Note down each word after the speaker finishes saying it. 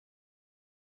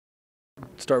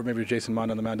Start maybe with Jason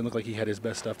Mond on the mound. Didn't look like he had his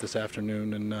best stuff this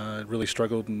afternoon, and really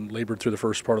struggled and labored through the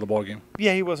first part of the ball game.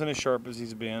 Yeah, he wasn't as sharp as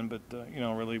he's been, but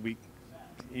really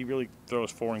he really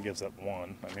throws 4 and gives up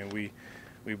 1. I mean,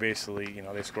 we basically,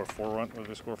 they score 4 runs.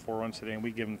 They score 4 runs today, and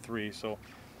we give him 3. So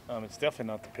it's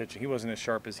definitely not the pitching. He wasn't as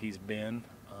sharp as he's been.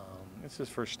 It's his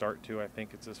first start too. I think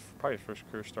it's probably his first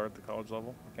career start at the college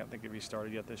level. I can't think if he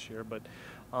started yet this year, but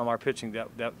our pitching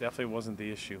that definitely wasn't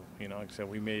the issue. Like I said,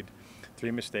 we made 3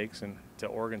 mistakes, and to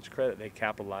Oregon's credit, they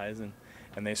capitalized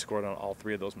and they scored on all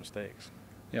 3 of those mistakes.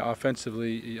 Yeah,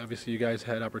 offensively, obviously you guys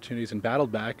had opportunities and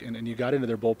battled back, and you got into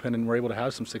their bullpen and were able to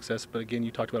have some success. But again,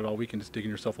 you talked about it all weekend, just digging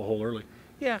yourself a hole early.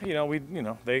 Yeah,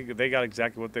 they got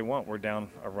exactly what they want. We're down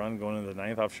a run going into the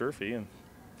 9th off Sherfy, and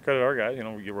credit our guys.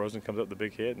 Rosen comes up with the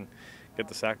big hit and get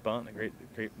the sac bunt. A great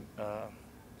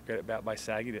at bat by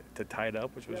Saggy to tie it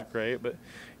up, which was great. But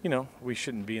we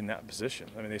shouldn't be in that position.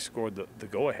 I mean, they scored the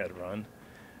go-ahead run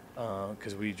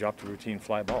because we dropped a routine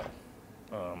fly ball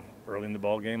early in the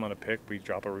ball game on a pick. We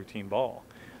drop a routine ball.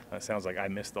 It sounds like I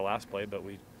missed the last play, but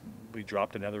we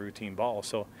dropped another routine ball.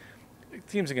 So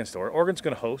teams against Oregon's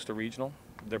going to host a regional.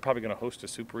 They're probably going to host a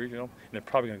super regional, and they're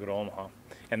probably going to go to Omaha,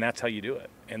 and that's how you do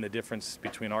it. And the difference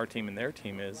between our team and their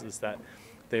team is that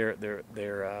they're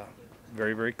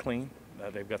very, very clean.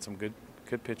 They've got some good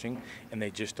pitching, and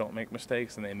they just don't make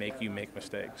mistakes, and they make you make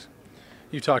mistakes.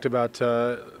 You talked about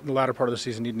the latter part of the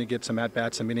season needing to get some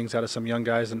at-bats, some innings out of some young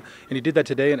guys, and you did that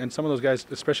today, and some of those guys,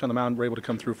 especially on the mound, were able to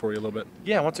come through for you a little bit.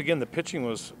 Yeah, once again, the pitching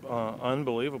was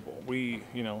unbelievable. We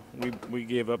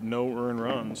gave up no earned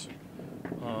runs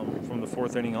from the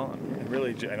 4th inning on. And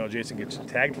really, I know Jason gets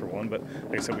tagged for one, but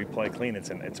like I said, we play clean.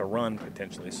 It's a run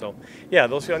potentially. So, yeah,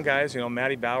 those young guys.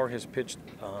 Matty Bauer has pitched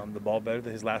the ball better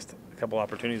than his last couple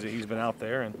opportunities that he's been out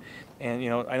there, and I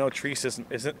know Treese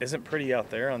isn't pretty out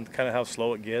there on kind of how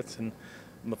slow it gets and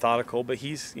methodical, but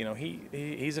he's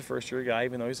he's a first-year guy,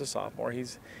 even though he's a sophomore.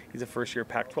 He's a first-year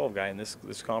Pac-12 guy in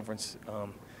this conference.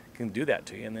 Can do that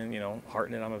to you. And then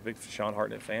Hartnett, I'm a big Sean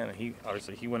Hartnett fan, and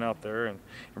he went out there, and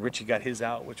Richie got his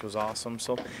out, which was awesome.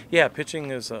 So yeah, pitching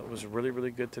was really,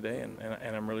 really good today,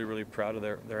 and I'm really, really proud of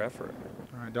their effort.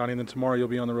 All right, Donnie, and then tomorrow you'll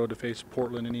be on the road to face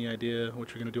Portland. Any idea what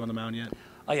you're going to do on the mound yet?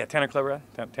 Oh yeah, Tanner Cleverad.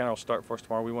 Tanner will start for us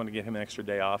tomorrow. We want to get him an extra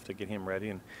day off to get him ready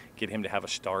and get him to have a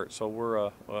start. So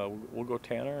we'll go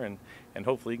Tanner, and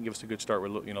hopefully he can give us a good start. The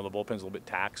bullpen's a little bit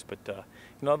taxed, but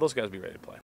those guys will be ready to play.